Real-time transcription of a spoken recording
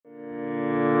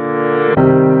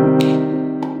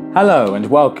Hello and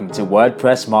welcome to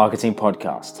WordPress Marketing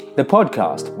Podcast, the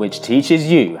podcast which teaches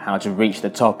you how to reach the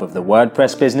top of the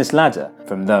WordPress business ladder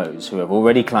from those who have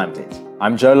already climbed it.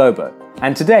 I'm Joe Lobo,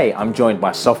 and today I'm joined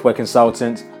by software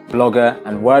consultant, blogger,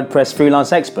 and WordPress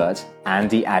freelance expert,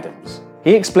 Andy Adams.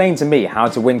 He explained to me how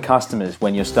to win customers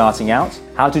when you're starting out,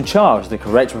 how to charge the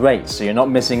correct rates so you're not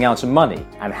missing out on money,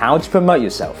 and how to promote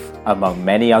yourself, among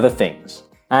many other things.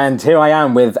 And here I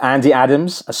am with Andy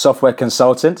Adams, a software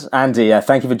consultant. Andy,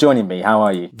 thank you for joining me. How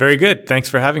are you? Very good. Thanks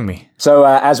for having me. So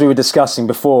as we were discussing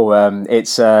before,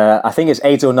 I think it's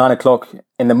 8 or 9 o'clock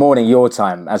in the morning your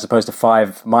time, as opposed to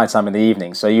 5 my time in the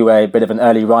evening. So you were a bit of an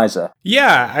early riser.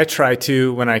 Yeah, I try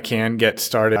to, when I can, get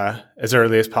started as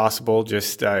early as possible.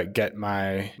 Just get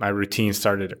my routine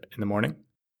started in the morning.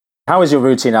 How is your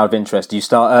routine out of interest? Do you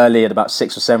start early at about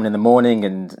 6 or 7 in the morning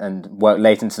and work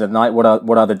late into the night? What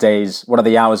are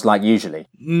the hours like usually?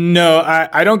 No,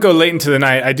 I don't go late into the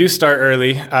night. I do start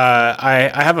early.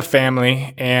 I have a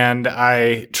family and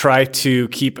I try to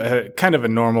keep a kind of a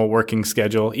normal working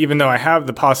schedule, even though I have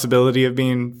the possibility of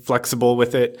being flexible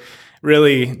with it.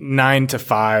 Really 9 to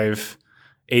 5,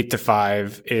 8 to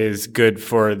 5 is good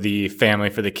for the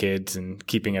family, for the kids, and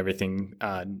keeping everything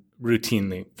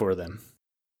routinely for them.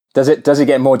 Does it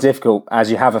get more difficult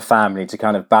as you have a family to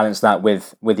kind of balance that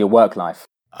with your work life?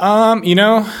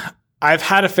 I've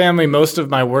had a family most of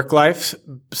my work life,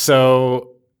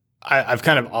 so I've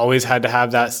kind of always had to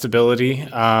have that stability.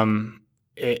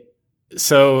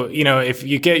 If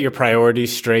you get your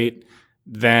priorities straight,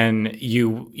 then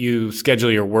you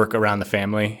schedule your work around the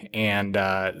family, and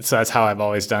so that's how I've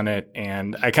always done it.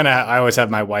 And I always have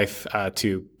my wife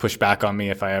to push back on me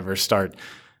if I ever start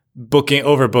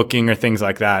overbooking or things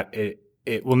like that.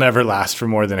 It will never last for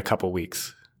more than a couple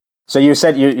weeks. So you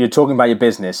said you're talking about your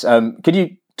business. Could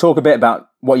you talk a bit about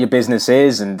what your business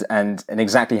is and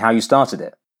exactly how you started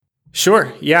it?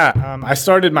 Sure. Yeah. I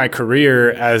started my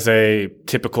career as a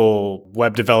typical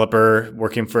web developer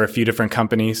working for a few different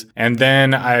companies. And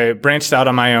then I branched out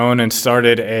on my own and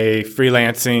started a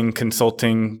freelancing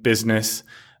consulting business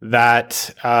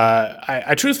that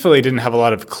I truthfully didn't have a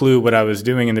lot of clue what I was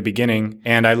doing in the beginning,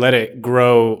 and I let it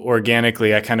grow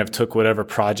organically. I kind of took whatever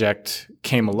project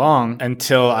came along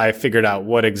until I figured out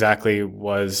what exactly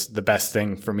was the best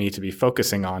thing for me to be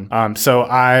focusing on. So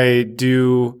I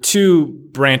do two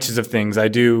branches of things. I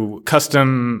do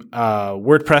custom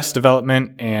WordPress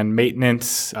development and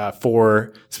maintenance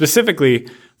specifically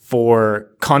for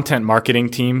content marketing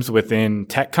teams within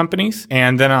tech companies.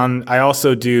 And then I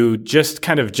also do just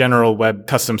kind of general web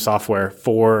custom software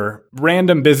for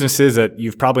random businesses that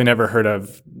you've probably never heard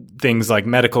of. Things like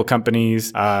medical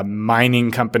companies,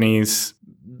 mining companies,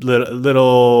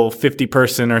 little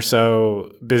 50-person or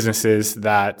so businesses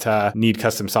that need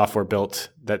custom software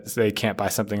built that they can't buy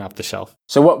something off the shelf.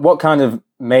 So what kind of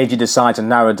made you decide to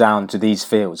narrow down to these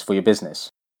fields for your business?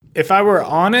 If I were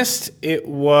honest, it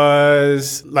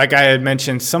was, like I had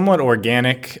mentioned, somewhat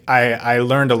organic. I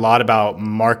learned a lot about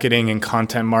marketing and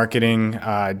content marketing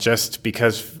just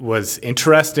because it was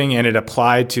interesting, and it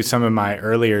applied to some of my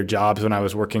earlier jobs when I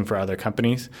was working for other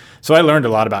companies. So I learned a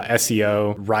lot about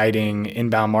SEO, writing,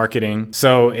 inbound marketing.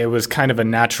 So it was kind of a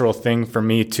natural thing for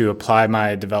me to apply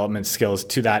my development skills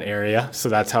to that area. So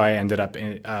that's how I ended up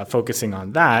focusing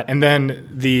on that. And then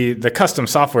the custom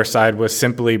software side was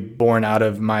simply born out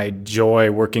of my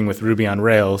joy working with Ruby on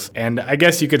Rails. And I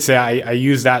guess you could say I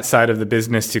use that side of the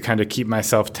business to kind of keep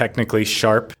myself technically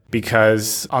sharp,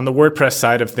 because on the WordPress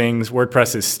side of things,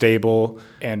 WordPress is stable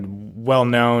and well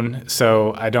known.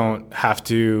 So I don't have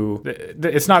to,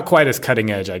 it's not quite as cutting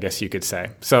edge, I guess you could say.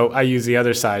 So I use the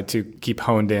other side to keep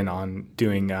honed in on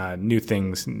doing new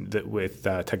things with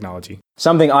technology.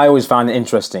 Something I always find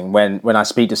interesting when I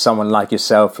speak to someone like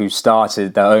yourself who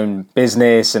started their own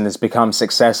business and has become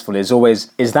successful is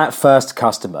that first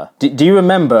customer. Do you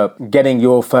remember getting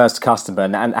your first customer,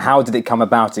 and how did it come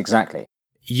about exactly?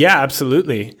 Yeah,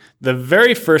 absolutely. The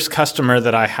very first customer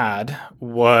that I had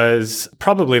was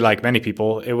probably like many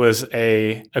people. It was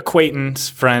a acquaintance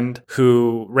friend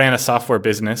who ran a software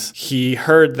business. He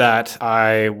heard that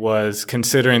I was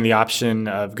considering the option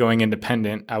of going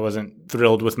independent. I wasn't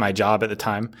thrilled with my job at the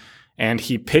time. And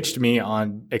he pitched me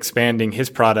on expanding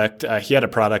his product. He had a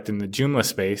product in the Joomla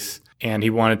space. and he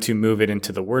wanted to move it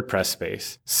into the WordPress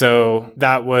space. So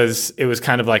it was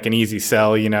kind of like an easy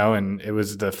sell, and it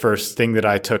was the first thing that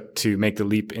I took to make the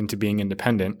leap into being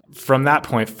independent. From that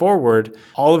point forward,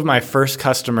 all of my first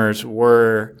customers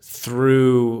were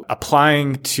through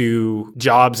applying to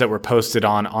jobs that were posted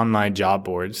on online job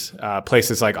boards,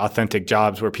 places like Authentic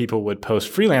Jobs where people would post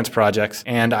freelance projects.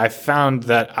 And I found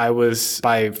that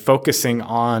by focusing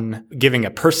on giving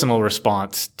a personal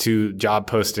response to job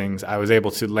postings, I was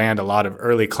able to land a lot of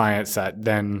early clients that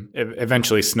then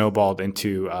eventually snowballed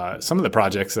into some of the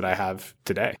projects that I have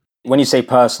today. When you say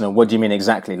personal, what do you mean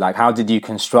exactly? Like, how did you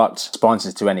construct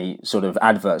responses to any sort of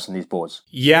adverts on these boards?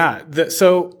 Yeah.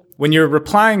 So when you're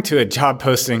replying to a job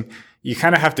posting, you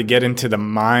kind of have to get into the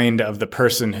mind of the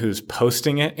person who's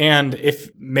posting it. And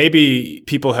if maybe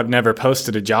people have never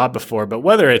posted a job before, but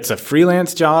whether it's a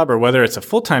freelance job or whether it's a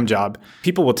full-time job,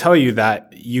 people will tell you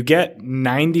that you get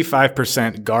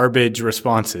 95% garbage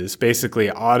responses, basically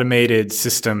automated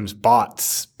systems,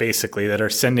 bots, basically, that are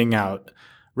sending out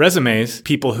resumes,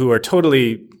 people who are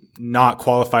totally not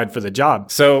qualified for the job.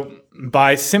 So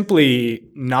by simply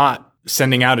not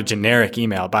sending out a generic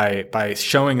email, by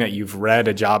showing that you've read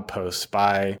a job post,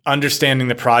 by understanding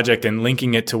the project and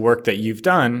linking it to work that you've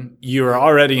done, you're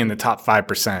already in the top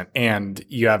 5% and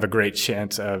you have a great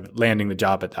chance of landing the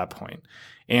job at that point.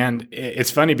 And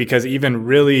it's funny because even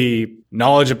really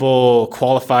knowledgeable,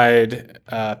 qualified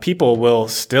people will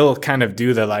still kind of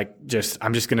do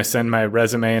I'm just going to send my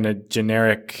resume and a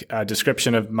generic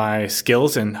description of my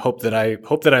skills and hope that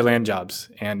I land jobs.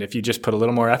 And if you just put a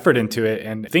little more effort into it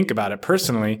and think about it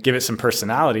personally, give it some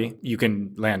personality, you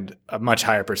can land a much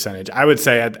higher percentage. I would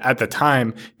say at the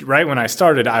time, right when I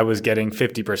started, I was getting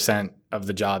 50% of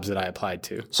the jobs that I applied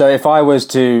to. So if I was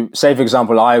to, say for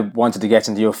example, I wanted to get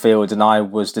into your field and I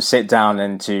was to sit down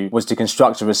and to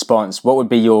construct a response, what would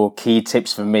be your key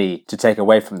tips for me to take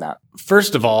away from that?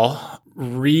 First of all,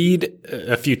 read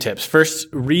a few tips. First,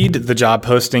 read the job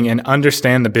posting and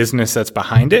understand the business that's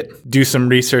behind it. Do some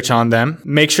research on them.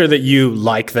 Make sure that you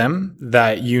like them,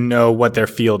 that you know what their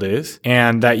field is,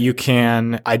 and that you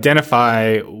can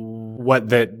identify what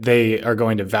that they are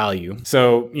going to value.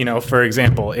 So, for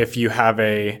example, if you have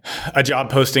a job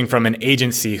posting from an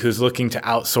agency who's looking to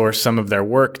outsource some of their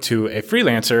work to a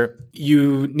freelancer,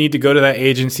 you need to go to that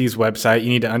agency's website. You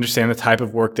need to understand the type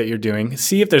of work that you're doing,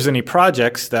 see if there's any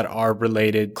projects that are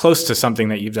related close to something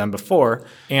that you've done before,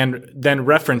 and then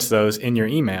reference those in your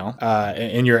email,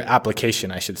 in your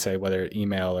application, I should say, whether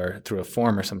email or through a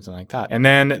form or something like that. And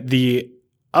then the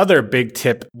other big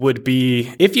tip would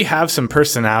be, if you have some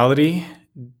personality,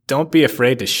 don't be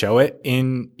afraid to show it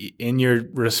in your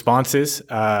responses.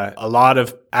 A lot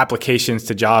of applications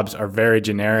to jobs are very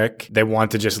generic. They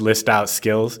want to just list out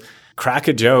skills. Crack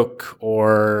a joke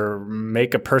or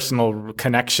make a personal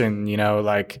connection,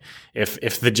 like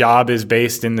if the job is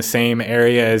based in the same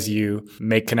area as you,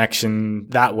 make connection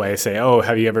that way. Say, oh,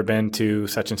 have you ever been to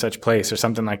such and such place or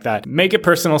something like that? Make it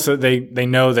personal so they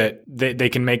know that they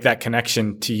can make that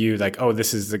connection to you, like, oh,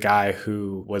 this is the guy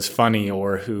who was funny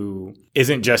or who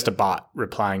isn't just a bot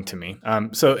replying to me.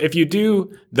 So if you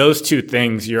do those two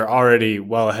things, you're already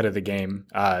well ahead of the game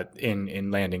in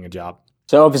landing a job.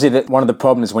 So obviously one of the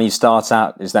problems when you start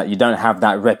out is that you don't have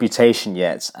that reputation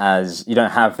yet, as you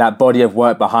don't have that body of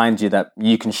work behind you that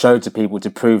you can show to people to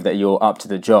prove that you're up to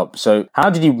the job. So how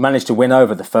did you manage to win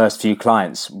over the first few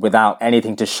clients without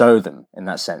anything to show them in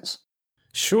that sense?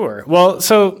 Sure. Well,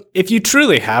 so if you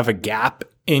truly have a gap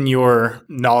in your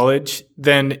knowledge,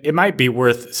 then it might be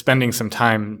worth spending some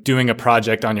time doing a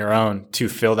project on your own to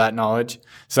fill that knowledge.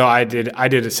 So I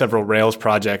did several Rails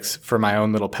projects for my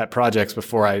own little pet projects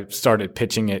before I started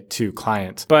pitching it to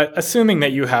clients. But assuming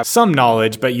that you have some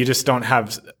knowledge, but you just don't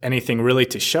have anything really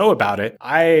to show about it,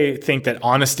 I think that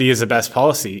honesty is the best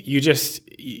policy.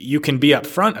 You can be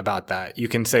upfront about that. You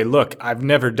can say, look, I've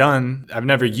never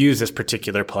used this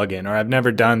particular plugin, or I've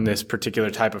never done this particular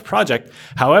type of project.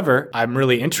 However, I'm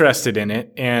really interested in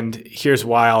it, and here's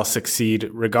why I'll succeed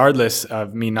regardless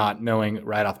of me not knowing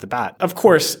right off the bat. Of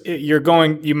course,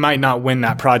 you might not win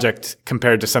that project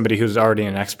compared to somebody who's already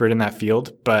an expert in that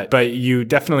field, but you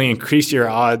definitely increase your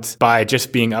odds by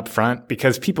just being upfront,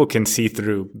 because people can see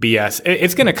through BS.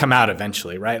 It's going to come out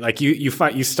eventually, right? Like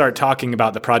you start talking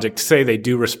about the project, say they do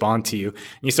do respond to you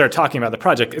and you start talking about the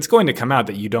project, it's going to come out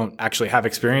that you don't actually have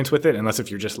experience with it, unless if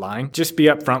you're just lying. Just be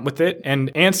upfront with it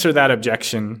and answer that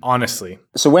objection honestly.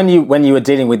 So when you were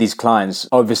dealing with these clients,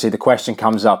 obviously the question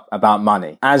comes up about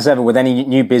money. As ever with any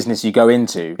new business you go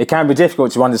into, it can be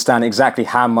difficult to understand exactly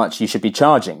how much you should be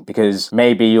charging, because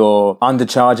maybe you're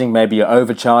undercharging, maybe you're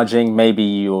overcharging, maybe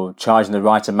you're charging the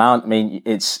right amount. I mean,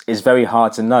 it's very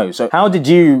hard to know. So how did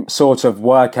you sort of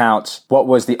work out what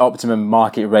was the optimum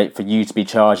market rate for you to be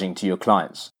charging to your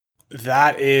clients?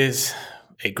 That is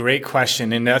a great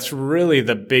question. And that's really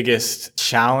the biggest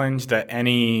challenge that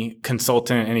any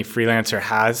consultant, any freelancer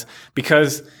has,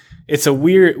 because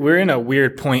we're in a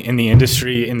weird point in the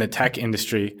industry, in the tech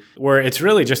industry, where it's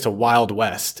really just a wild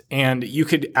west. And you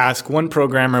could ask one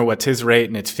programmer what's his rate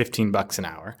and it's $15 an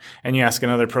hour. And you ask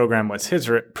another programmer what's his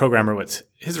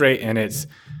rate and it's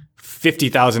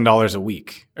 $50,000 a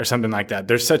week or something like that.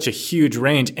 There's such a huge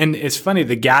range. And it's funny,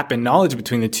 the gap in knowledge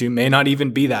between the two may not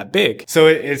even be that big. So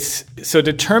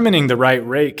determining the right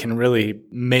rate can really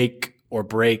make or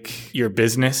break your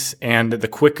business. And the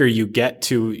quicker you get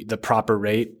to the proper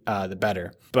rate, the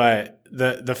better. But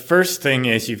the first thing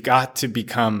is you've got to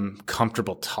become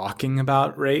comfortable talking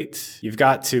about rates. You've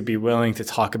got to be willing to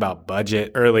talk about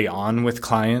budget early on with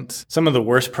clients. Some of the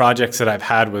worst projects that I've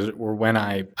had were when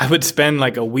I would spend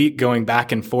like a week going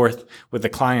back and forth with the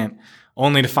client,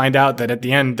 only to find out that at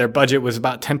the end, their budget was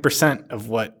about 10% of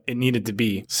what it needed to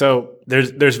be. So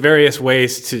there's various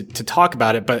ways to talk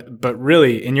about it, but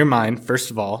really in your mind, first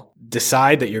of all,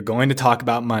 decide that you're going to talk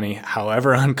about money,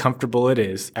 however uncomfortable it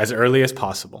is, as early as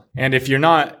possible. And if you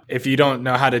don't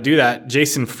know how to do that,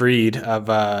 Jason Fried of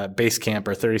Basecamp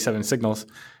or 37 Signals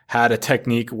had a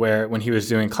technique where when he was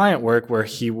doing client work, where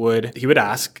he would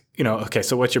ask, okay,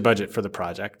 so what's your budget for the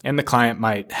project? And the client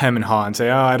might hem and haw and say,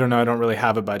 I don't know, I don't really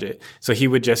have a budget. So he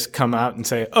would just come out and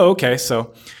say, okay,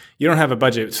 so you don't have a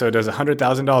budget, so does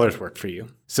 $100,000 work for you?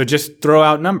 So just throw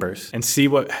out numbers and see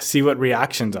what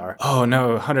reactions are. Oh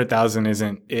no, 100,000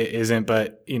 isn't,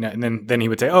 but and then he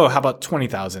would say, oh, how about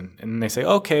 20,000? And then they say,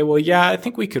 okay, well, yeah, I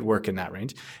think we could work in that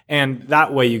range. And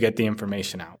that way you get the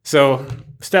information out. So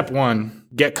step one,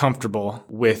 get comfortable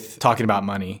with talking about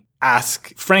money.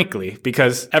 Ask frankly,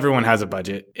 because everyone has a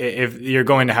budget. If you're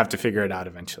going to have to figure it out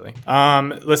eventually.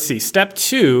 Let's see. Step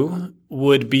two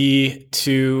would be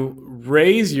to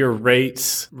raise your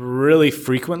rates really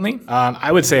frequently.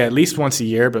 I would say at least once a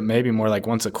year, but maybe more like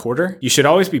once a quarter. You should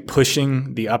always be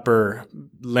pushing the upper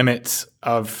limits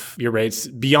of your rates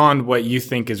beyond what you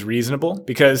think is reasonable.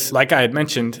 Because like I had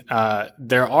mentioned,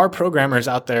 there are programmers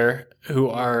out there who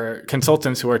are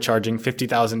consultants who are charging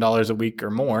 $50,000 a week or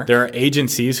more. There are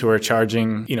agencies who are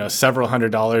charging, several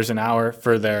 $100s an hour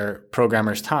for their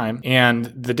programmers' time. And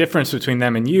the difference between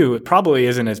them and you probably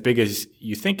isn't as big as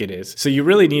you think it is. So you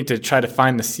really need to try to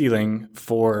find the ceiling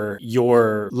for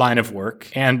your line of work.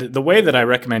 And the way that I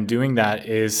recommend doing that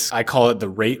is I call it the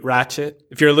rate ratchet.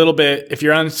 If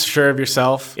you're unsure of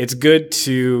yourself, it's good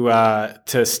to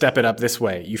step it up this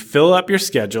way. You fill up your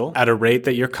schedule at a rate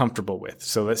that you're comfortable with.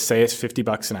 So let's say it's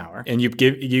 $50 an hour, and you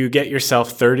get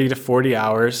yourself 30 to 40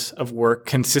 hours of work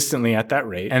consistently at that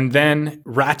rate, and then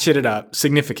ratchet it up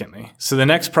significantly. So the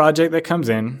next project that comes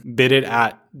in, bid it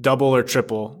at double or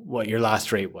triple what your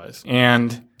last rate was,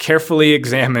 and carefully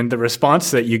examine the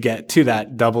response that you get to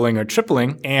that doubling or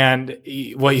tripling. And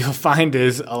what you'll find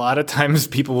is a lot of times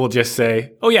people will just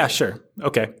say, oh yeah, sure.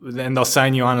 Okay. Then they'll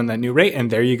sign you on that new rate.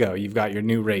 And there you go. You've got your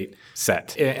new rate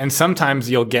set. And sometimes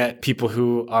you'll get people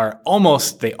who are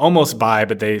almost buy,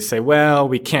 but they say, well,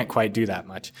 we can't quite do that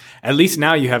much. At least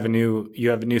now you have a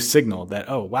new signal that,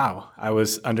 oh, wow, I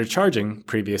was undercharging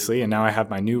previously, and now I have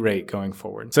my new rate going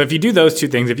forward. So if you do those two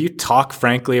things, if you talk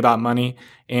frankly about money,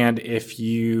 and if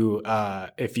you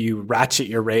ratchet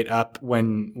your rate up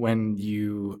when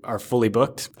you are fully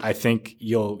booked, I think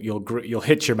you'll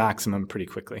hit your maximum pretty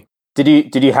quickly.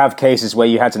 Did you have cases where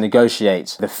you had to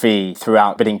negotiate the fee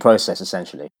throughout bidding process,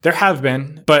 essentially? There have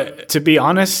been, but to be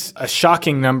honest, a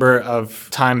shocking number of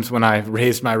times when I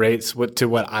raised my rates to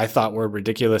what I thought were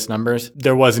ridiculous numbers,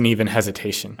 there wasn't even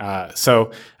hesitation.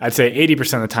 So I'd say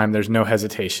 80% of the time there's no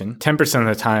hesitation. 10% of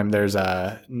the time there's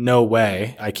no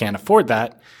way, I can't afford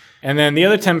that. And then the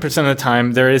other 10% of the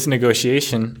time, there is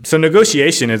negotiation. So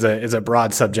negotiation is a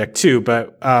broad subject too,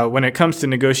 but when it comes to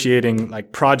negotiating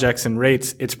like projects and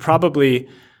rates, it's probably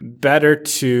better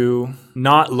to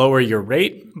not lower your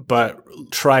rate, but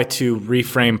try to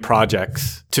reframe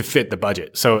projects to fit the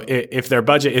budget. So if their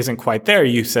budget isn't quite there,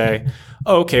 you say,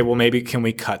 oh, okay, well, maybe can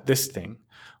we cut this thing?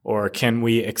 Or can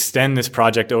we extend this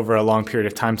project over a long period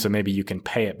of time so maybe you can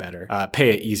pay it better,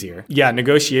 pay it easier? Yeah,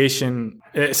 negotiation.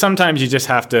 Sometimes you just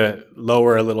have to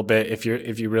lower a little bit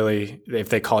if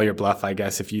they call your bluff, I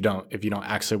guess, if you don't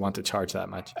actually want to charge that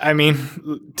much. I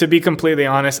mean, to be completely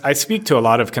honest, I speak to a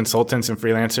lot of consultants and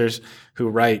freelancers who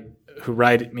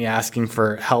write me asking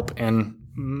for help, and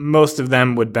most of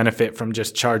them would benefit from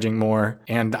just charging more,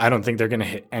 and I don't think they're going to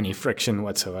hit any friction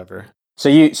whatsoever. So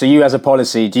you as a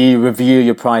policy, do you review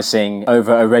your pricing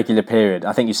over a regular period?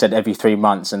 I think you said every 3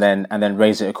 months and then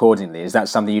raise it accordingly. Is that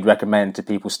something you'd recommend to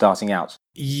people starting out?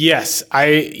 Yes.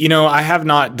 I have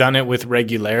not done it with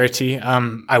regularity.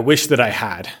 I wish that I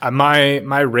had.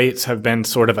 My rates have been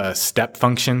sort of a step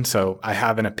function. So I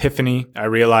have an epiphany. I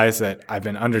realize that I've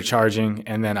been undercharging,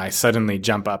 and then I suddenly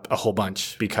jump up a whole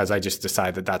bunch because I just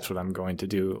decide that that's what I'm going to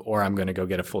do, or I'm going to go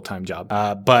get a full-time job.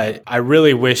 But I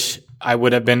really wish I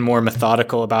would have been more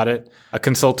methodical about it. A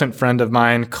consultant friend of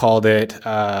mine called it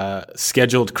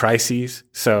scheduled crises.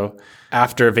 So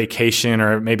after vacation,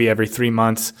 or maybe every 3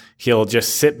 months, he'll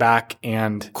just sit back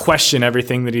and question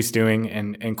everything that he's doing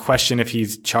and question if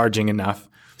he's charging enough.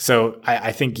 So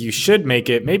I think you should make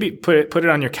it, maybe put it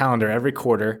on your calendar every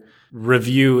quarter,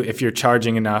 review if you're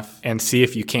charging enough, and see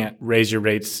if you can't raise your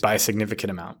rates by a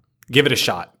significant amount. Give it a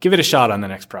shot. Give it a shot on the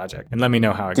next project and let me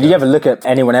know how it goes. Did you ever look at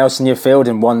anyone else in your field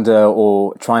and wonder,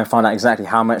 or try and find out exactly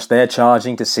how much they're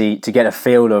charging to get a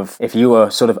feel of if you were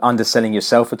sort of underselling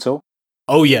yourself at all?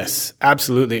 Oh, yes,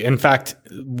 absolutely. In fact,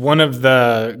 one of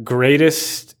the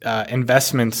greatest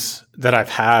investments that I've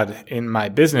had in my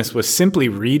business was simply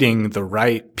reading the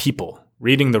right people,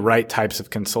 reading the right types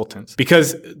of consultants,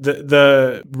 because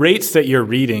the rates that you're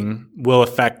reading will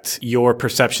affect your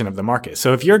perception of the market.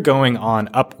 So if you're going on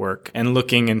Upwork and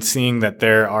looking and seeing that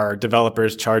there are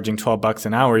developers charging $12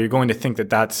 an hour, you're going to think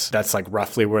that that's like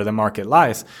roughly where the market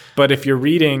lies. But if you're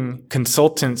reading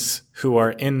consultants who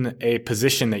are in a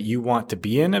position that you want to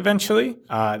be in eventually,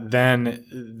 then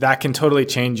that can totally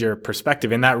change your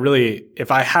perspective. And that really,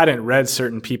 if I hadn't read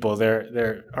certain people,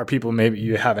 there are people maybe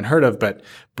you haven't heard of, but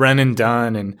Brennan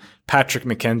Dunn and Patrick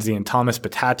McKenzie and Thomas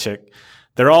Batachik,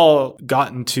 they're all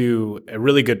gotten to a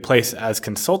really good place as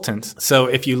consultants. So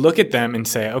if you look at them and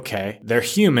say, okay, they're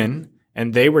human,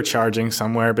 and they were charging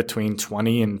somewhere between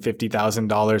 $20,000 and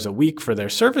 $50,000 a week for their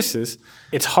services,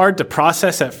 it's hard to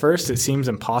process at first. It seems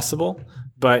impossible.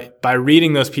 But by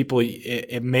reading those people,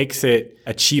 it makes it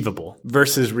achievable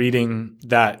versus reading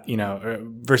that,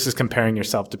 versus comparing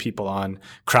yourself to people on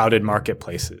crowded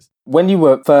marketplaces. When you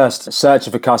were first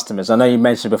searching for customers, I know you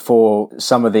mentioned before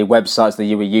some of the websites that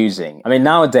you were using. I mean,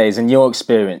 nowadays, in your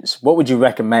experience, what would you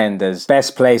recommend as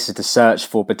best places to search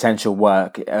for potential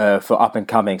work for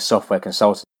up-and-coming software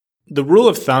consultants? The rule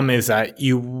of thumb is that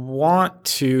you want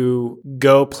to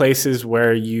go places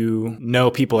where you know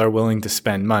people are willing to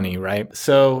spend money, right?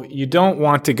 So you don't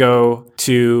want to go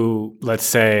to, let's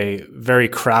say, very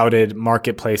crowded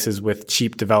marketplaces with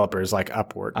cheap developers like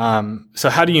Upwork. So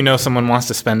how do you know someone wants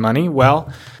to spend money?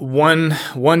 Well, one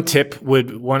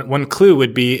clue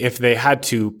would be if they had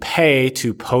to pay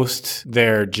to post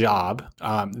their job,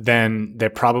 then they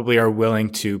probably are willing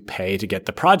to pay to get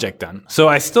the project done. So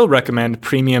I still recommend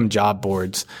premium job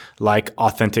boards like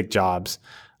Authentic Jobs,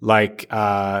 like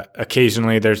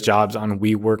occasionally there's jobs on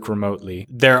We Work Remotely.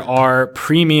 There are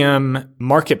premium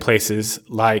marketplaces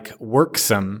like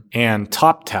Worksome and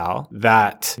TopTal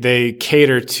that they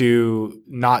cater to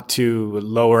not to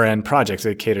lower end projects.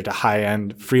 They cater to high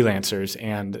end freelancers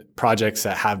and projects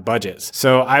that have budgets.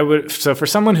 So for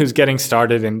someone who's getting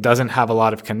started and doesn't have a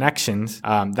lot of connections,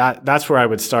 that's where I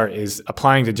would start, is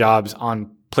applying to jobs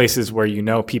on places where you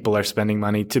know people are spending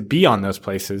money to be on those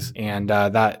places. And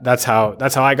that's how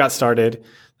I got started.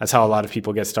 That's how a lot of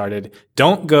people get started.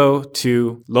 Don't go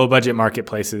to low budget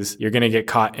marketplaces. You're going to get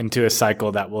caught into a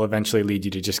cycle that will eventually lead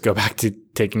you to just go back to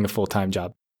taking a full-time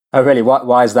job. Oh, really?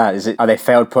 Why is that? Are they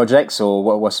failed projects, or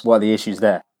what are the issues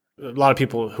there? A lot of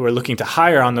people who are looking to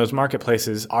hire on those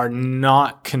marketplaces are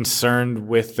not concerned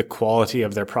with the quality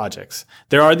of their projects.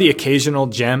 There are the occasional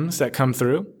gems that come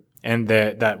through and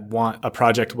that want a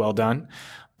project well done.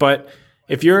 But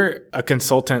if you're a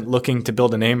consultant looking to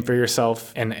build a name for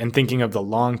yourself and thinking of the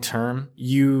long term,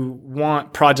 you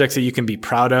want projects that you can be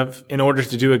proud of. In order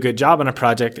to do a good job on a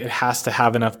project, it has to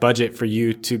have enough budget for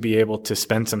you to be able to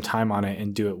spend some time on it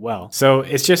and do it well. So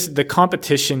it's just the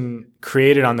competition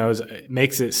created on those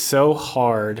makes it so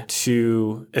hard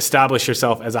to establish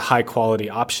yourself as a high quality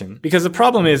option. Because the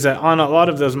problem is that on a lot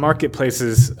of those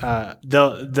marketplaces,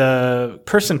 the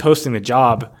person posting the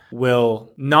job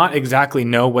will not exactly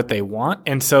know what they want.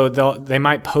 And so they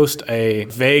might post a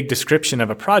vague description of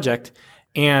a project,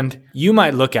 And you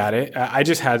might look at it. I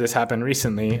just had this happen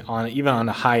recently even on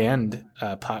a high-end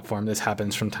platform. This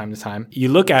happens from time to time. You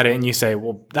look at it and you say,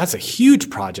 well, that's a huge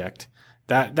project.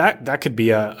 That could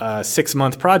be a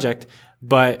 6-month project.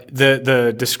 But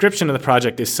the description of the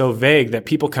project is so vague that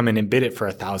people come in and bid it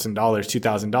for $1,000,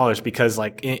 $2,000 because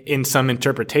like in some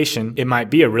interpretation, it might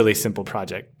be a really simple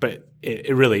project, but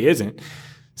it really isn't.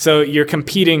 So you're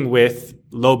competing with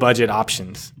low budget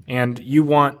options and you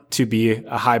want to be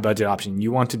a high budget option.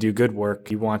 You want to do good work.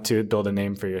 You want to build a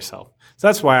name for yourself. So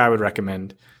that's why I would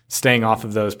recommend staying off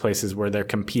of those places where they're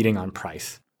competing on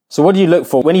price. So what do you look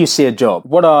for when you see a job?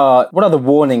 What are the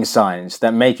warning signs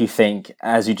that make you think,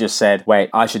 as you just said, wait,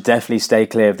 I should definitely stay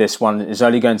clear of this one. It's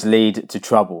only going to lead to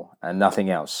trouble and nothing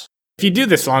else? If you do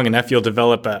this long enough, you'll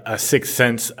develop a sixth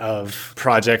sense of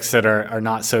projects that are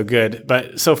not so good.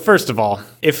 But so first of all,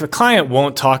 if a client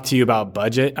won't talk to you about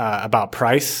budget, about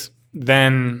price,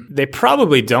 then they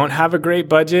probably don't have a great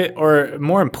budget, or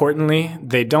more importantly,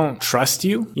 they don't trust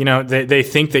you. You know, they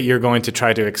think that you're going to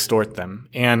try to extort them.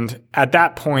 And at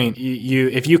that point,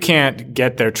 if you can't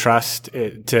get their trust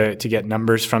to get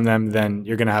numbers from them, then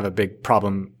you're going to have a big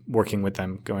problem working with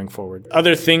them going forward.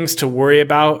 Other things to worry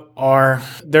about are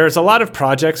there's a lot of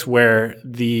projects where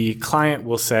the client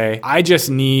will say, I just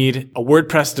need a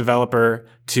WordPress developer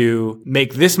to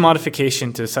make this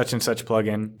modification to such and such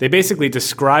plugin. They basically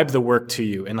describe the work to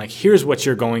you and like, here's what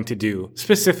you're going to do.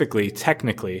 Specifically,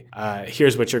 technically,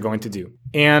 here's what you're going to do.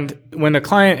 And when a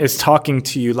client is talking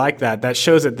to you like that, that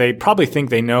shows that they probably think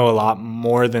they know a lot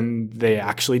more than they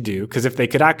actually do. Because if they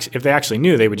actually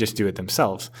knew, they would just do it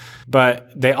themselves.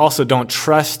 But they also don't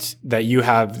trust that you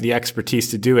have the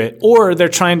expertise to do it, or they're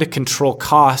trying to control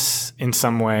costs in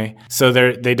some way. So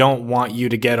they don't want you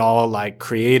to get all like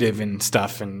creative and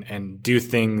stuff and do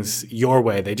things your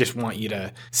way. They just want you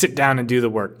to sit down and do the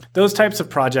work. Those types of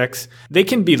projects, they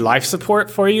can be life support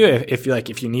for you. If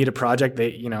you need a project,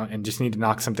 and just need to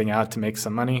knock something out to make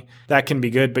some money, that can be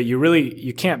good. But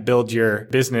you can't build your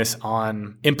business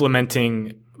on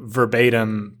implementing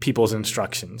verbatim people's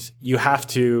instructions. You have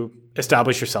to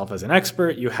establish yourself as an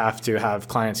expert. You have to have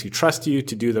clients who trust you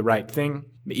to do the right thing,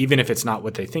 even if it's not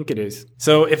what they think it is.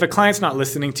 So if a client's not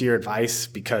listening to your advice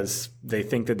because they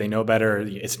think that they know better, or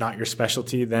it's not your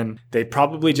specialty, then they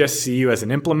probably just see you as an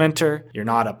implementer. You're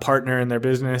not a partner in their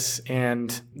business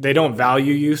and they don't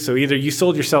value you. So either you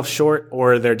sold yourself short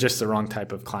or they're just the wrong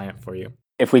type of client for you.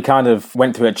 If we kind of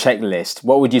went through a checklist,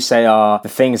 what would you say are the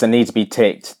things that need to be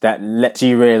ticked that lets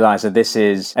you realize that this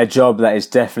is a job that is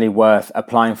definitely worth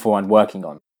applying for and working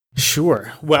on?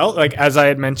 Sure. Well, like as I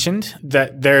had mentioned,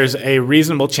 that there's a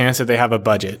reasonable chance that they have a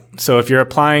budget. So if you're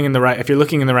if you're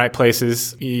looking in the right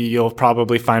places, you'll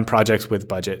probably find projects with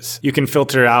budgets. You can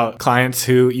filter out clients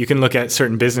you can look at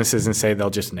certain businesses and say they'll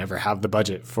just never have the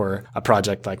budget for a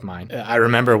project like mine. I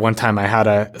remember one time I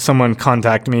had someone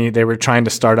contact me. They were trying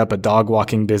to start up a dog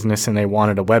walking business and they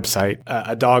wanted a website.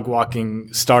 A dog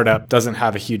walking startup doesn't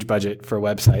have a huge budget for a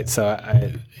website. So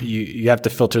you have to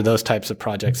filter those types of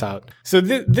projects out. So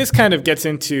this kind of gets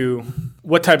into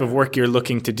what type of work you're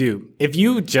looking to do. If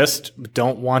you just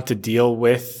don't want to deal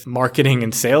with marketing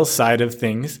and sales side of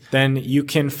things, then you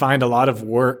can find a lot of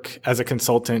work as a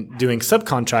consultant doing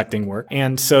subcontracting work.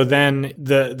 And so then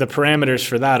the parameters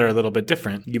for that are a little bit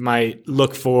different. You might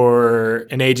look for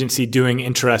an agency doing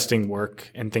interesting work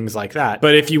and things like that.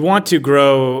 But if you want to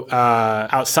grow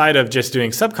outside of just doing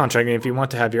subcontracting, if you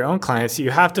want to have your own clients, you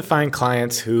have to find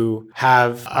clients who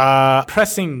have a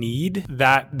pressing need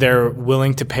that they're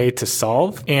willing to pay to solve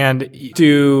and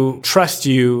to trust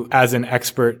you as an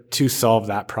expert to solve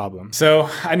that problem. So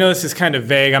I know this is kind of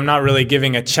vague. I'm not really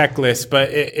giving a checklist, but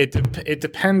it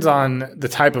depends on the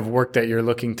type of work that you're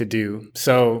looking to do.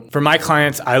 So for my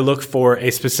clients, I look for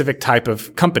a specific type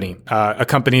of company, a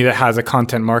company that has a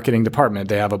content marketing department.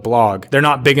 They have a blog. They're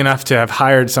not big enough to have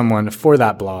hired someone for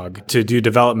that blog to do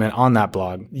development on that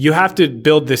blog. You have to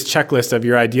build this checklist of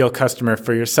your ideal customer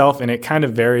for yourself, and it kind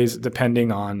of varies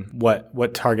depending on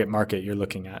what target market you're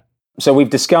looking at. So we've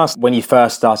discussed when you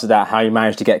first started out how you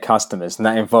managed to get customers, and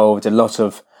that involved a lot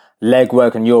of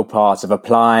legwork on your part of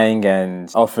applying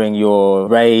and offering your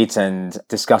rate and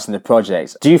discussing the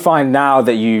projects. Do you find now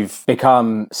that you've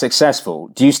become successful,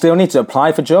 do you still need to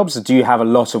apply for jobs, or do you have a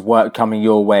lot of work coming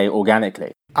your way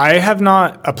organically? I have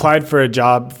not applied for a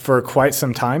job for quite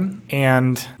some time,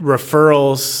 and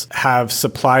referrals have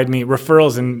supplied me.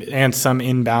 Referrals and some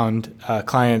inbound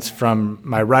clients from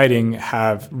my writing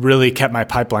have really kept my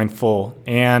pipeline full.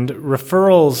 And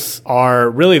referrals are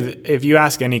really, if you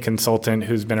ask any consultant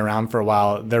who's been around for a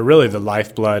while, they're really the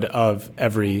lifeblood of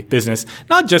every business.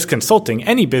 Not just consulting,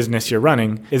 any business you're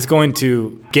running is going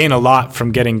to gain a lot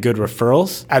from getting good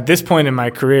referrals. At this point in my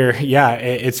career,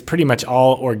 it's pretty much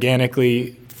all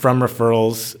organically from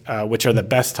referrals, which are the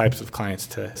best types of clients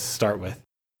to start with.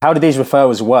 How do these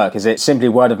referrals work? Is it simply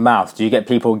word of mouth? Do you get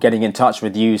people getting in touch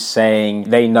with you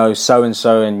saying they know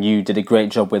so-and-so and you did a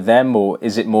great job with them? Or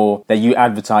is it more that you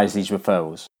advertise these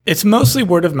referrals? It's mostly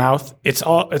word of mouth. It's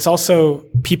also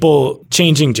people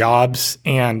changing jobs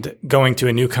and going to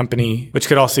a new company, which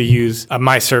could also use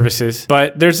my services.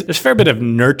 But there's a fair bit of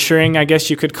nurturing, I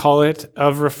guess you could call it,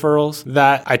 of referrals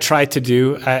that I try to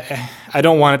do. I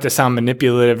don't want it to sound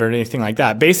manipulative or anything like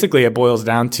that. Basically, it boils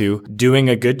down to doing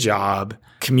a good job,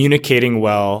 communicating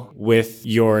well with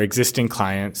your existing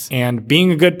clients, and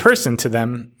being a good person to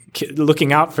them,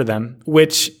 looking out for them,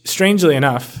 which strangely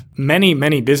enough,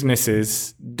 many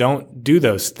businesses don't do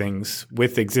those things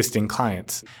with existing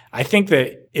clients. I think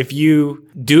that if you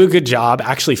do a good job,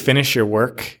 actually finish your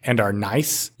work and are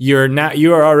nice, you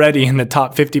are already in the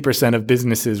top 50% of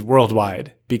businesses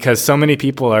worldwide, because so many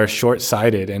people are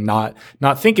short-sighted and not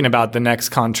thinking about the next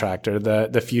contract or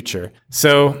the future.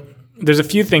 So there's a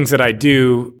few things that I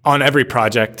do on every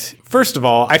project. First of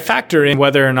all, I factor in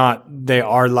whether or not they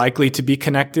are likely to be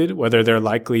connected, whether they're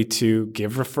likely to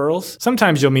give referrals.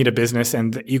 Sometimes you'll meet a business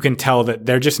and you can tell that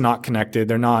they're just not connected.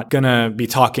 They're not going to be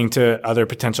talking to other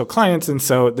potential clients. And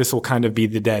so this will kind of be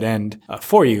the dead end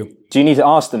for you. Do you need to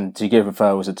ask them to give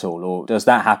referrals at all, or does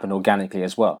that happen organically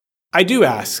as well? I do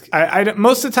ask. I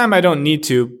most of the time I don't need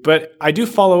to, but I do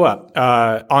follow up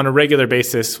on a regular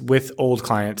basis with old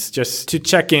clients just to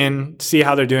check in, see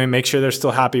how they're doing, make sure they're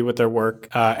still happy with their work.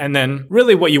 And then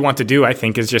really what you want to do, I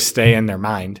think, is just stay in their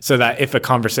mind so that if a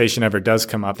conversation ever does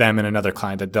come up, them and another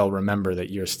client, that they'll remember that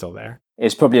you're still there.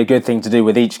 It's probably a good thing to do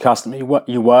with each customer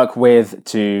you work with,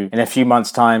 to, in a few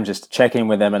months' time, just check in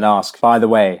with them and ask, by the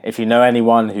way, if you know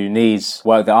anyone who needs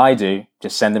work that I do,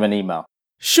 just send them an email.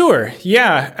 Sure.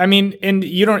 Yeah. I mean, and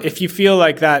if you feel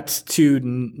like that's too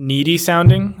needy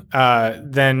sounding,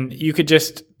 then you could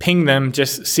just ping them,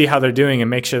 just see how they're doing and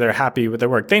make sure they're happy with their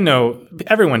work.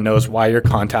 Everyone knows why you're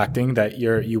contacting, that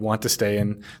you want to stay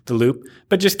in the loop,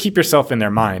 but just keep yourself in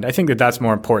their mind. I think that that's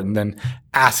more important than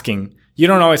asking. You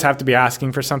don't always have to be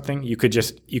asking for something. You could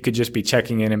just be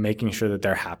checking in and making sure that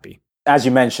they're happy. As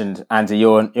you mentioned, Andy,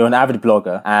 you're an avid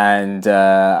blogger, and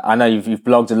I know you've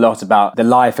blogged a lot about the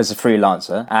life as a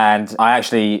freelancer, and I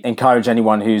actually encourage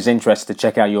anyone who's interested to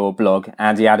check out your blog,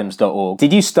 andyadams.org.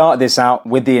 Did you start this out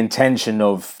with the intention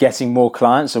of getting more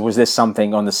clients, or was this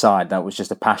something on the side that was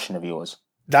just a passion of yours?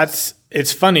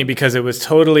 It's funny because it was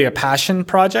totally a passion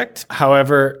project.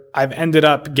 However, I've ended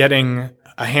up getting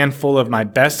a handful of my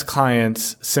best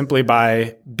clients simply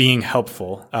by being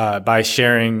helpful, by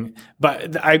sharing.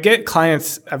 But I've gotten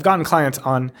clients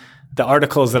on the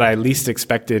articles that I least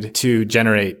expected to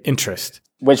generate interest.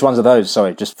 Which ones are those?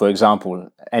 Sorry, just for example,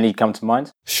 any come to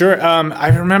mind? Sure. I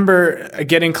remember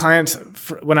getting clients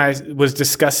when I was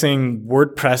discussing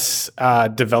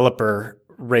WordPress developer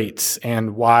rates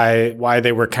and why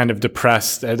they were kind of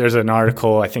depressed. There's an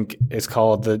article, I think it's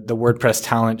called the WordPress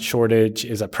talent shortage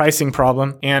is a pricing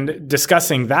problem. And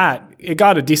discussing that, it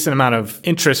got a decent amount of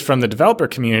interest from the developer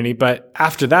community. But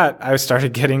after that, I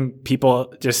started getting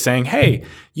people just saying, hey,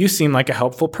 you seem like a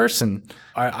helpful person.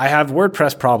 I have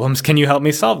WordPress problems. Can you help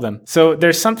me solve them? So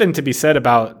there's something to be said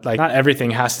about, like, not everything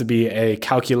has to be a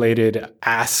calculated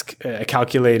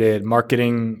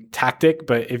marketing tactic.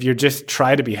 But if you just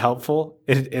try to be helpful,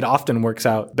 it often works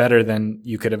out better than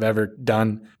you could have ever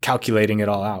done calculating it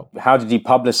all out. How did you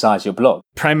publicize your blog?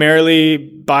 Primarily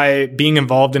by being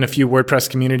involved in a few WordPress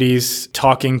communities,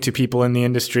 talking to people in the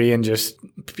industry, and just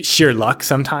sheer luck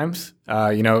sometimes.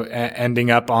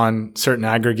 Ending up on certain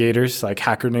aggregators like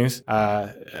Hacker News,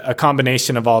 a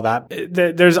combination of all that.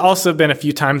 There's also been a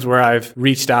few times where I've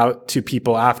reached out to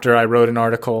people after I wrote an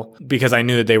article because I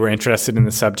knew that they were interested in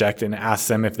the subject and asked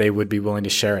them if they would be willing to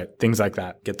share it. Things like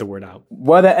that, get the word out.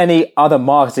 Were there any other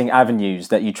marketing avenues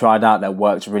that you tried out that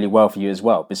worked really well for you as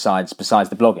well, besides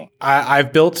the blogging?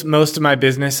 I've built most of my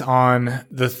business on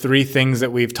the three things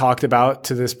that we've talked about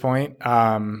to this point: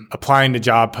 applying to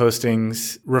job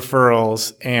postings, referrals,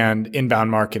 and inbound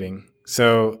marketing.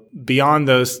 So beyond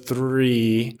those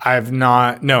three, I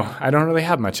don't really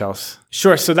have much else.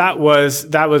 Sure. So that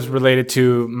was related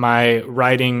to my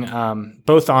writing,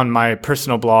 both on my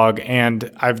personal blog,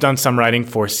 and I've done some writing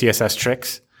for CSS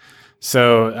Tricks.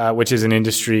 So, which is an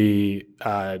industry,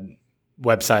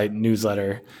 website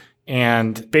newsletter,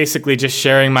 and basically just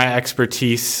sharing my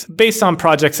expertise based on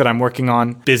projects that I'm working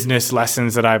on, business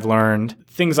lessons that I've learned,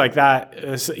 things like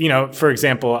that. For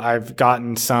example, I've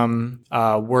gotten some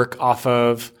work off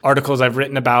of articles I've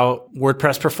written about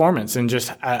WordPress performance and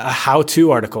just a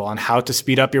how-to article on how to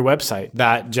speed up your website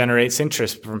that generates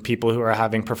interest from people who are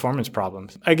having performance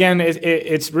problems. Again,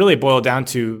 it's really boiled down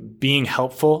to being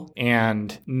helpful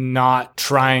and not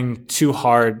trying too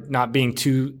hard, not being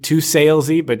too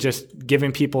salesy, but just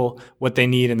giving people what they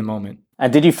need in the moment.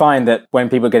 And did you find that when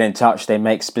people get in touch, they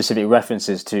make specific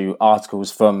references to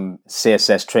articles from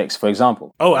CSS Tricks, for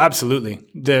example? Oh, absolutely.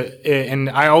 And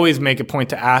I always make a point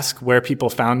to ask where people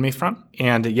found me from.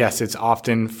 And yes, it's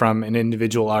often from an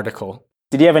individual article.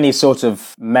 Did you have any sort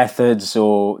of methods,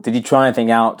 or did you try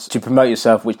anything out to promote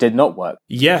yourself which did not work?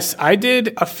 Yes, I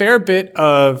did a fair bit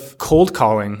of cold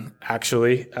calling,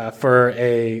 actually, for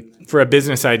a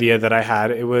business idea that I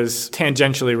had. It was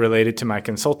tangentially related to my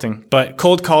consulting, but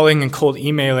cold calling and cold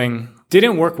emailing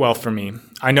didn't work well for me.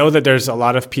 I know that there's a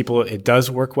lot of people it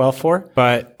does work well for,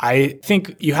 but I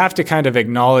think you have to kind of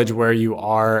acknowledge where you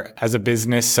are as a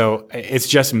business. So it's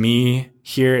just me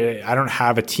here. I don't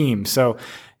have a team. So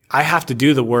I have to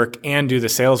do the work and do the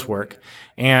sales work.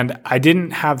 And I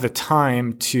didn't have the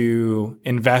time to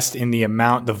invest in the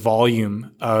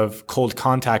volume of cold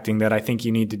contacting that I think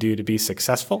you need to do to be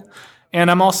successful.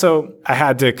 And I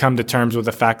had to come to terms with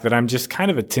the fact that I'm just kind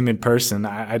of a timid person.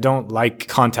 I don't like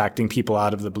contacting people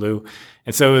out of the blue.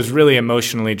 And so it was really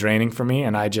emotionally draining for me.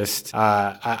 And I just,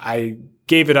 I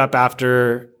gave it up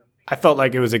after I felt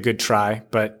like it was a good try,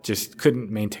 but just couldn't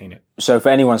maintain it. So for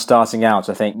anyone starting out,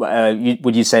 I think,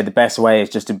 would you say the best way is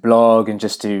just to blog and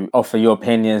just to offer your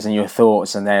opinions and your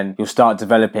thoughts, and then you'll start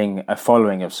developing a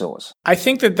following of sorts? I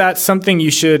think that that's something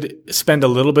you should spend a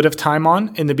little bit of time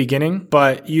on in the beginning,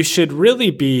 but you should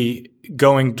really be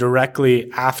going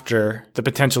directly after the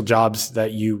potential jobs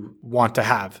that you want to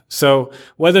have. So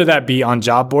whether that be on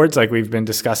job boards, like we've been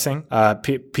discussing,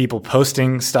 people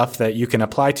posting stuff that you can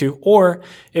apply to, or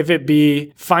if it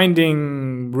be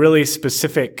finding really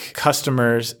specific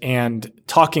customers and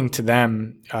talking to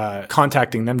them,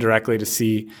 contacting them directly to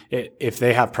see if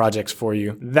they have projects for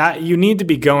you, that you need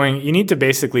to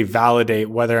basically validate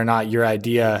whether or not your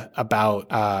idea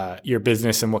about your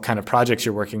business and what kind of projects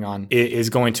you're working on is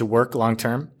going to work long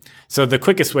term. So the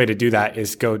quickest way to do that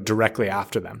is go directly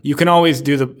after them. You can always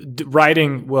do the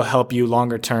writing will help you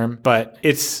longer term, but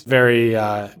it's very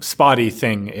spotty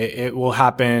thing. It will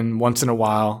happen once in a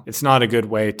while. It's not a good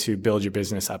way to build your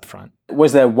business up front.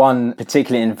 Was there one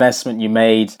particular investment you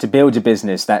made to build your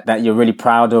business that you're really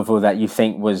proud of, or that you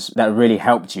think that really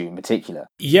helped you in particular?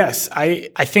 Yes, I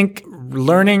think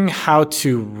learning how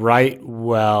to write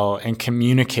well and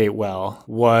communicate well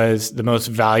was the most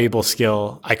valuable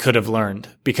skill I could have learned.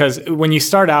 Because when you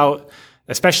start out,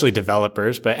 especially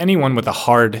developers, but anyone with a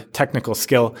hard technical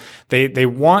skill, they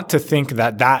want to think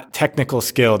that technical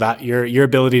skill, that your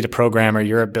ability to program or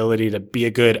your ability to be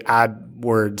a good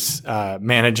AdWords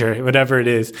manager, whatever it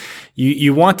is,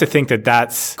 you want to think that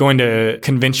that's going to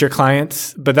convince your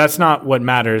clients, but that's not what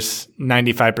matters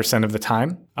 95% of the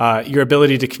time. Your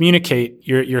ability to communicate,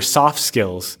 your soft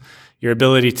skills, your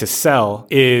ability to sell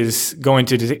is going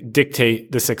to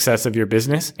dictate the success of your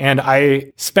business. And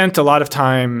I spent a lot of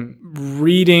time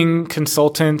reading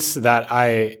consultants that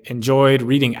I enjoyed,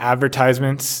 reading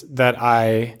advertisements that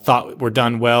I thought were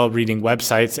done well, reading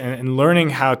websites, and learning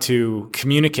how to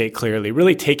communicate clearly,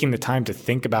 really taking the time to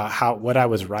think about what I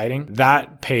was writing.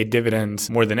 That paid dividends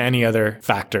more than any other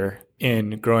factor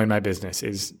in growing my business,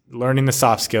 is learning the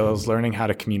soft skills, learning how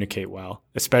to communicate well,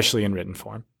 especially in written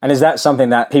form. And is that something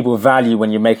that people value when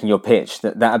you're making your pitch,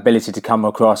 that ability to come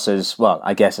across as, well,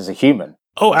 I guess as a human?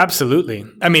 Oh, absolutely.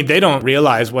 I mean, they don't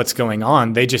realize what's going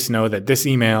on. They just know that this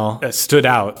email stood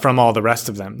out from all the rest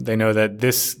of them. They know that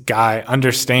this guy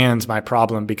understands my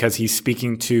problem because he's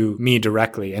speaking to me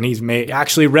directly, and he's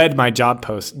actually read my job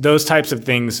post. Those types of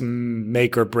things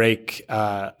make or break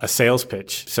a sales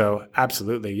pitch. So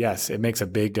absolutely, yes, it makes a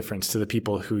big difference to the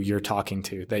people who you're talking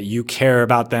to, that you care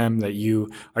about them, that you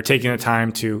are taking the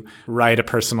time to write a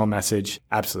personal message.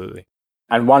 Absolutely.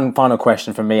 And one final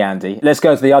question from me, Andy. Let's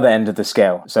go to the other end of the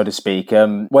scale, so to speak.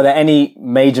 Were there any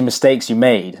major mistakes you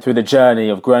made through the journey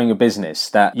of growing a business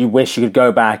that you wish you could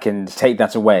go back and take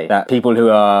that away, that people who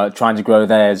are trying to grow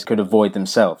theirs could avoid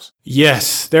themselves?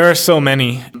 Yes, there are so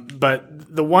many. But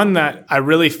The one that I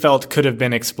really felt could have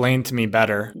been explained to me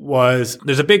better was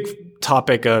there's a big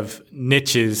topic of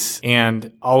niches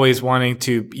and always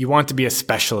you want to be a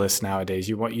specialist nowadays.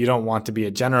 You don't want to be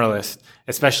a generalist,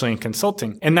 especially in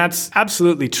consulting. And that's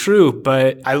absolutely true,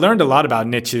 but I learned a lot about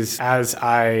niches as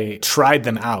I tried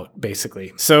them out,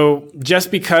 basically. So just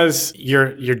because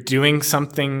you're doing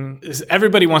something,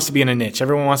 everybody wants to be in a niche.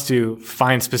 Everyone wants to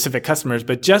find specific customers,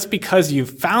 but just because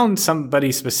you've found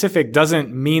somebody specific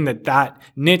doesn't mean that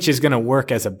niche is going to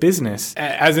work as a business.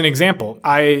 As an example,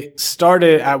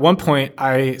 at one point,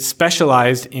 I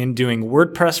specialized in doing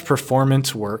WordPress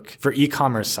performance work for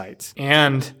e-commerce sites.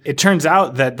 And it turns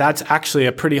out that that's actually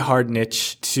a pretty hard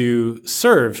niche to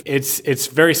serve. It's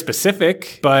very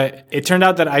specific, but it turned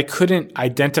out that I couldn't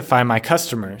identify my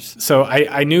customers. So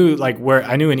I knew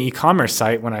an e-commerce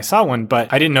site when I saw one,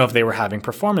 but I didn't know if they were having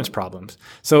performance problems.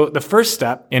 So the first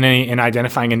step in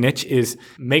identifying a niche is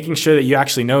making sure that you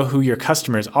actually know who your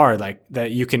customers are, like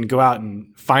that you can go out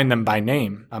and find them by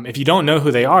name. If you don't know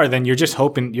who they are, then you're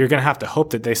going to have to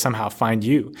hope that they somehow find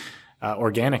you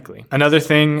organically. Another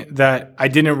thing that I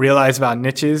didn't realize about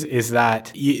niches is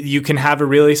that you can have a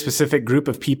really specific group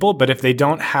of people, but if they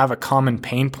don't have a common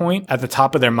pain point at the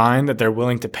top of their mind that they're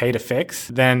willing to pay to fix,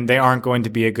 then they aren't going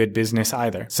to be a good business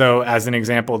either. So as an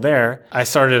example there, I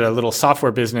started a little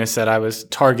software business that I was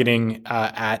targeting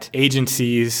at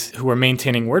agencies who were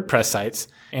maintaining WordPress sites.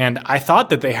 And I thought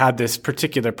that they had this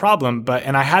particular problem,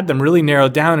 and I had them really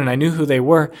narrowed down and I knew who they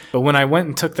were. But when I went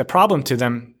and took the problem to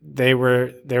them, they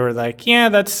were like, yeah,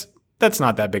 that's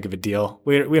not that big of a deal.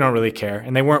 We don't really care.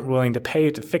 And they weren't willing to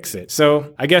pay to fix it.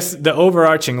 So I guess the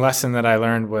overarching lesson that I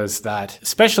learned was that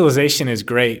specialization is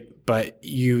great, but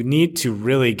you need to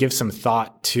really give some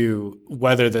thought to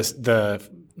whether the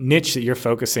niche that you're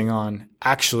focusing on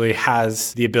actually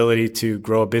has the ability to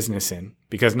grow a business in,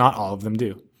 because not all of them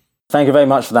do. Thank you very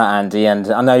much for that, Andy. And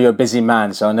I know you're a busy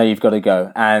man, so I know you've got to go.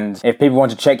 And if people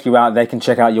want to check you out, they can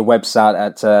check out your website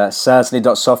at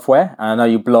certainly.software. And I know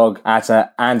you blog at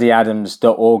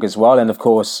andyadams.org as well. And of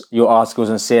course, your articles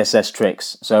on CSS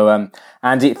tricks. So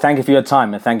Andy, thank you for your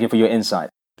time and thank you for your insight.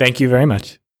 Thank you very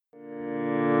much.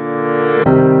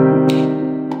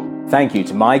 Thank you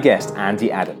to my guest,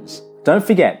 Andy Adams. Don't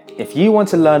forget, if you want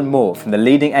to learn more from the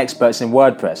leading experts in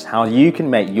WordPress, how you can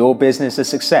make your business a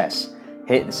success,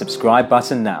 hit the subscribe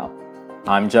button now.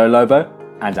 I'm Joe Lobo,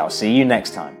 and I'll see you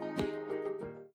next time.